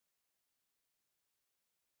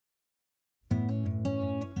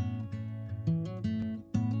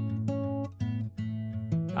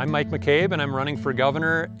I'm Mike McCabe and I'm running for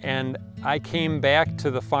governor, and I came back to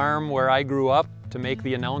the farm where I grew up to make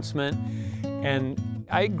the announcement. And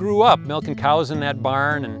I grew up milking cows in that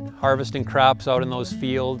barn and harvesting crops out in those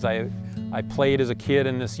fields. I played as a kid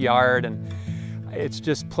in this yard, and it's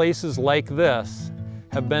just places like this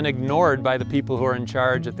have been ignored by the people who are in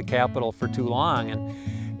charge at the Capitol for too long.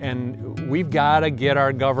 And we've got to get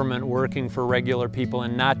our government working for regular people,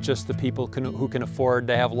 and not just the people who can afford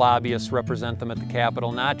to have lobbyists represent them at the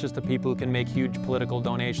Capitol, not just the people who can make huge political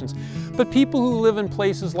donations, but people who live in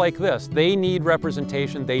places like this. They need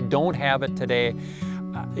representation. They don't have it today.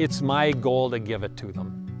 It's my goal to give it to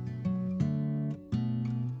them.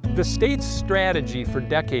 The state's strategy for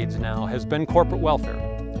decades now has been corporate welfare,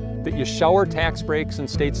 that you shower tax breaks and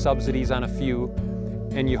state subsidies on a few,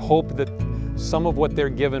 and you hope that some of what they're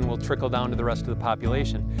given will trickle down to the rest of the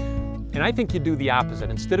population. And I think you do the opposite.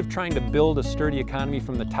 Instead of trying to build a sturdy economy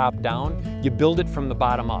from the top down, you build it from the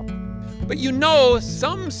bottom up. But you know,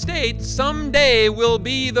 some state someday will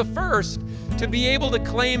be the first to be able to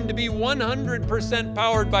claim to be 100%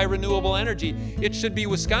 powered by renewable energy. It should be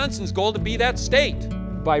Wisconsin's goal to be that state.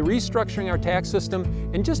 By restructuring our tax system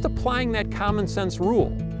and just applying that common sense rule,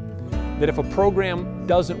 that if a program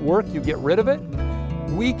doesn't work, you get rid of it,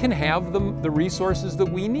 we can have the resources that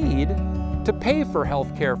we need to pay for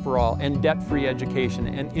health care for all and debt-free education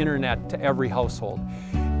and internet to every household.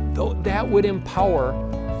 Though that would empower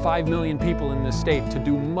 5 million people in this state to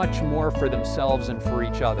do much more for themselves and for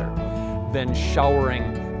each other than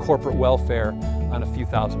showering corporate welfare on a few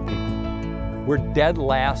thousand people. We're dead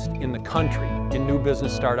last in the country in new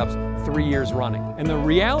business startups 3 years running. And the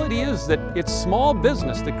reality is that it's small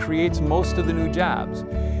business that creates most of the new jobs.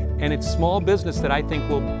 And it's small business that I think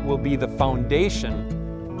will be the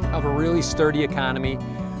foundation of a really sturdy economy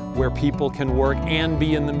where people can work and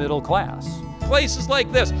be in the middle class. Places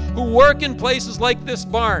like this, who work in places like this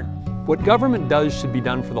barn. What government does should be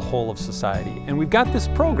done for the whole of society. And we've got this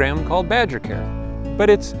program called Badger Care,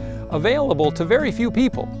 but it's available to very few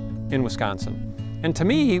people in Wisconsin. And to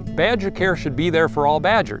me, Badger Care should be there for all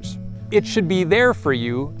Badgers. It should be there for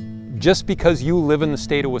you just because you live in the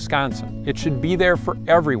state of Wisconsin. It should be there for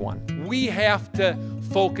everyone. We have to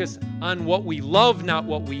focus on what we love, not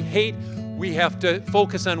what we hate. We have to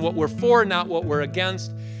focus on what we're for, not what we're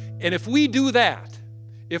against. And if we do that,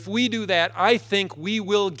 I think we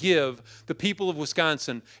will give the people of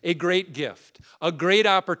Wisconsin a great gift, a great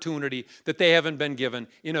opportunity that they haven't been given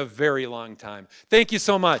in a very long time. Thank you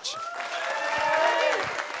so much.